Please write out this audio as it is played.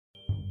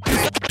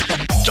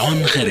Don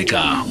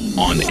Gerika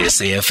on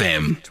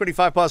SAFM.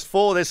 25 past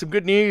 4, there's some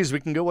good news.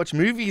 We can go watch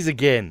movies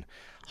again.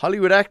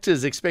 Hollywood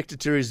actors expected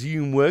to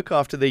resume work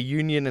after their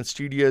union and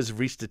studios have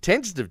reached a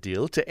tentative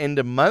deal to end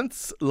a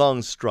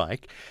months-long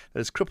strike that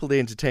has crippled the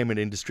entertainment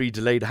industry,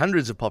 delayed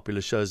hundreds of popular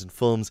shows and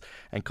films,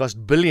 and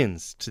cost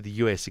billions to the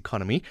US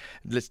economy.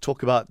 Let's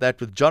talk about that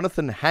with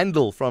Jonathan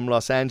Handel from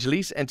Los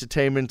Angeles,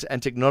 entertainment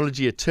and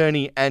technology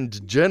attorney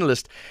and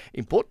journalist.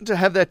 Important to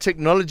have that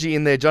technology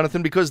in there,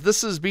 Jonathan, because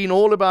this has been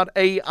all about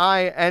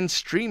AI and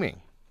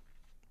streaming.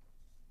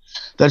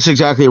 That's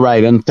exactly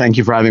right, and thank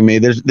you for having me.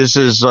 This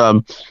is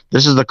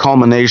the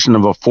culmination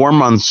of a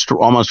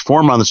almost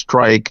 4 month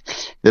strike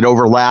that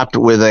overlapped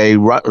with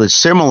a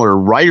similar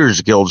Writers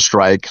Guild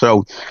strike.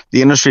 So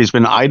the industry has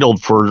been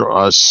idled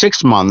for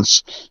 6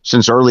 months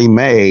since early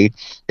May.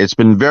 It's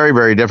been very,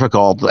 very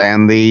difficult,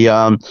 and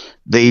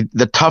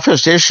the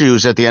toughest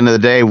issues at the end of the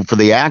day for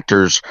the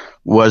actors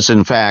was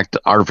in fact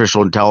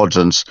artificial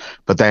intelligence,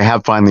 but they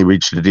have finally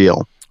reached a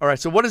deal. All right,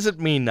 so what does it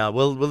mean now?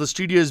 Will the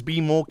studios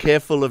be more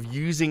careful of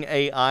using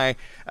AI,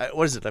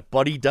 like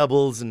body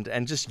doubles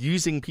and just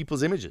using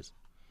people's images?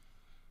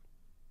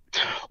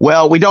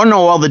 Well, we don't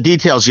know all the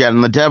details yet,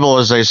 and the devil,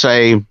 as they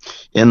say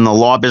in the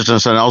law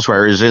business and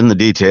elsewhere, is in the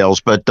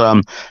details. But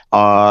the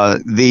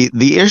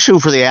issue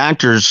for the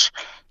actors,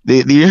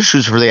 the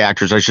issues for the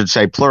actors, I should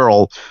say,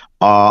 plural,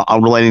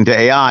 relating to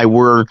AI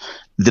were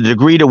the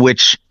degree to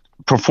which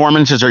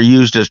performances are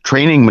used as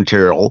training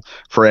material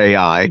for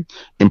AI,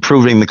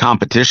 improving the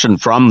competition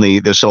from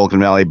the Silicon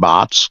Valley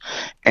bots.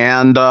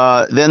 And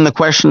then the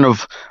question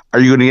of,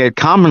 are you going to get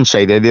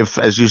compensated if,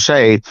 as you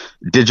say,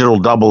 digital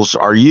doubles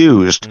are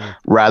used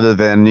rather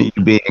than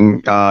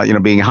being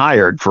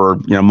hired for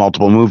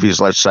multiple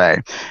movies, let's say.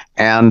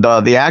 And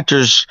the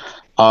actors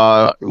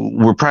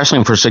were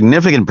pressing for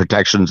significant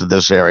protections in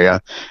this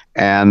area,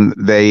 and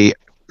they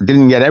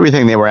didn't get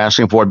everything they were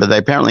asking for, but they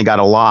apparently got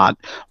a lot,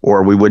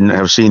 or we wouldn't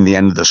have seen the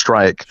end of the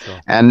strike. Sure.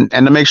 And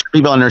to make sure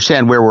people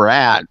understand where we're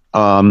at,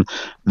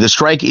 the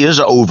strike is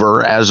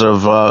over as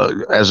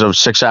of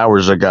 6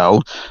 hours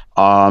ago.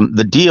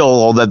 The deal,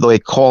 although they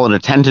call it a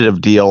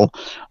tentative deal,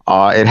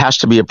 it has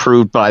to be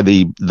approved by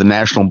the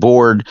national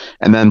board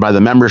and then by the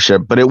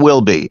membership, but it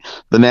will be.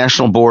 The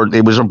national board,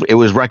 it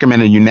was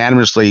recommended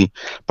unanimously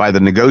by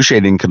the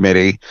negotiating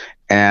committee,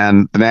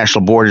 and the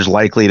national board is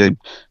likely to,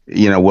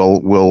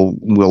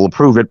 will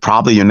approve it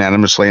probably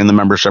unanimously, and the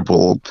membership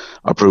will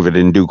approve it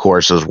in due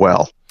course as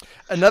well.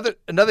 Another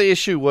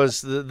issue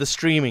was the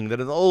streaming, that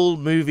an old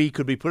movie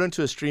could be put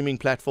into a streaming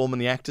platform and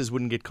the actors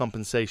wouldn't get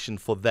compensation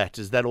for that.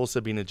 Has that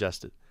also been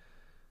adjusted?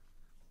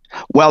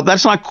 Well,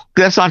 that's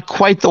not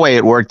quite the way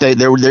it worked.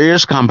 There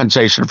is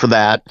compensation for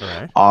that,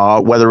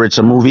 right. Whether it's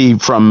a movie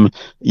from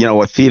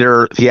a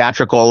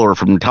theatrical or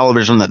from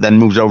television that then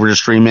moves over to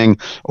streaming,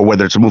 or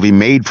whether it's a movie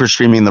made for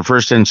streaming in the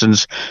first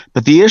instance.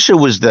 But the issue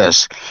was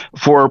this: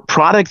 for a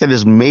product that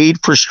is made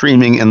for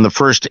streaming in the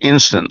first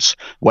instance,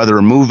 whether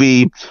a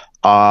movie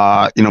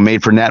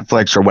made for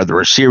Netflix or whether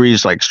a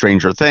series like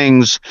Stranger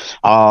Things,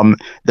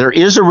 there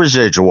is a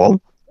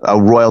residual, a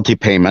royalty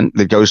payment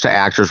that goes to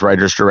actors,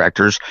 writers,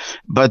 directors.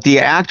 But the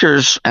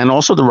actors and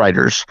also the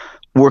writers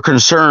were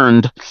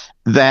concerned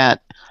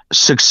that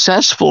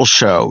successful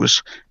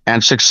shows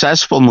and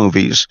successful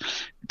movies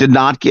did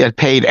not get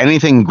paid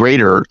anything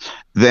greater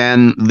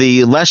than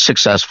the less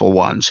successful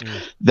ones.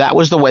 That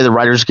was the way the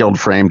Writers Guild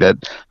framed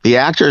it. The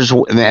actors,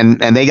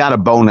 and they got a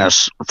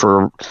bonus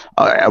for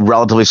a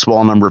relatively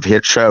small number of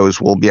hit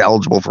shows, will be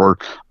eligible for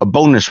a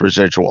bonus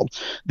residual.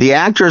 The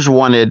actors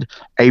wanted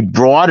a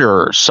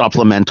broader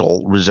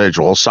supplemental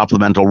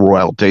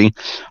royalty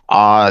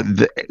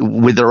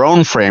with their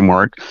own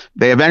framework.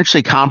 They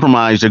eventually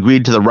compromised,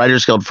 agreed to the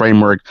Writers Guild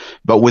framework,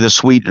 but with a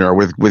sweetener,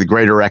 with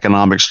greater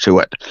economics to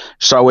it.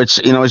 So it's,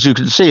 as you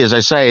can see, as I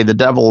say, the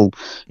devil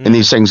in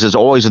these things is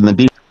always in the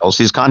details.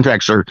 These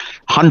contracts are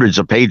hundreds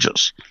of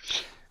pages.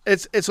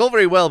 It's all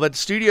very well, but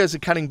studios are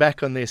cutting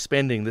back on their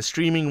spending. The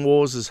streaming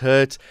wars has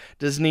hurt.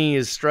 Disney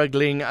is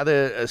struggling.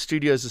 Other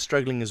studios are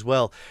struggling as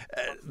well.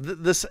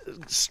 This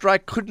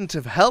strike couldn't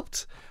have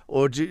helped.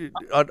 Or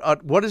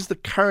what is the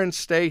current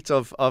state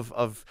of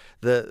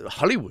the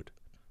Hollywood?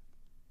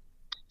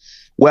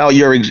 Well,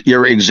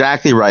 you're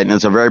exactly right, and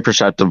it's a very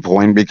perceptive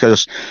point,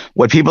 because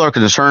what people are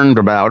concerned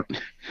about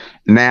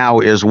now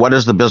is, what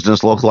does the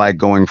business look like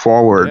going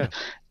forward? Yeah.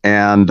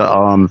 And,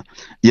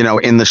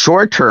 in the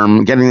short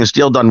term, getting this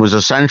deal done was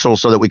essential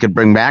so that we could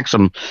bring back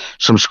some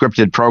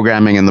scripted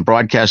programming in the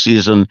broadcast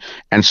season,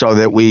 and so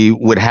that we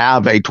would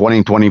have a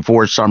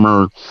 2024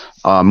 summer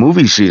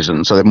movie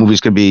season, so that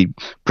movies could be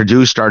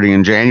produced starting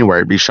in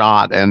January, be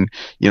shot, and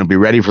be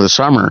ready for the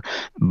summer.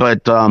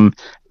 But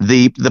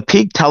the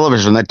peak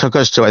television that took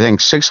us to, I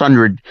think,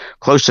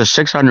 close to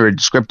 600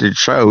 scripted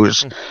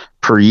shows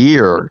per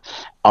year.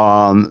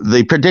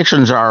 The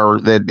predictions are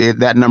that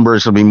that number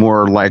is going to be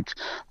more like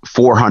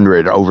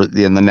 400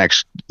 in the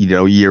next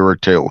year or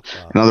two. Wow.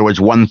 In other words,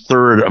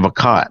 1/3 of a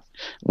cut.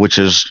 which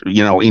is, an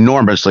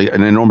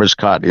enormous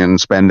cut in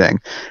spending.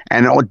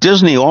 And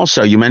Disney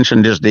also, you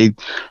mentioned Disney.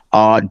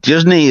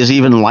 Disney is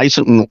even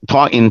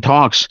in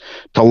talks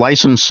to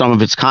license some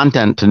of its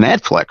content to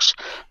Netflix,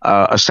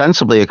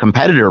 ostensibly a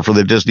competitor for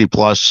the Disney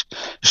Plus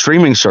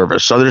streaming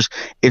service. So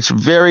it's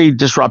very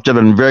disruptive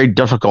and very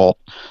difficult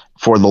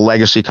for the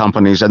legacy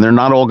companies, and they're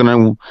not all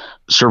going to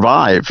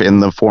survive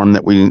in the form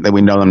that we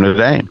know them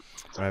today.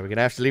 All right, we're going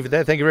to have to leave it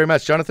there. Thank you very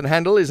much. Jonathan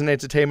Handel is an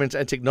entertainment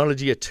and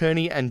technology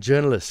attorney and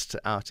journalist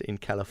out in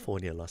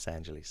California, Los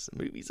Angeles.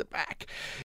 The movies are back.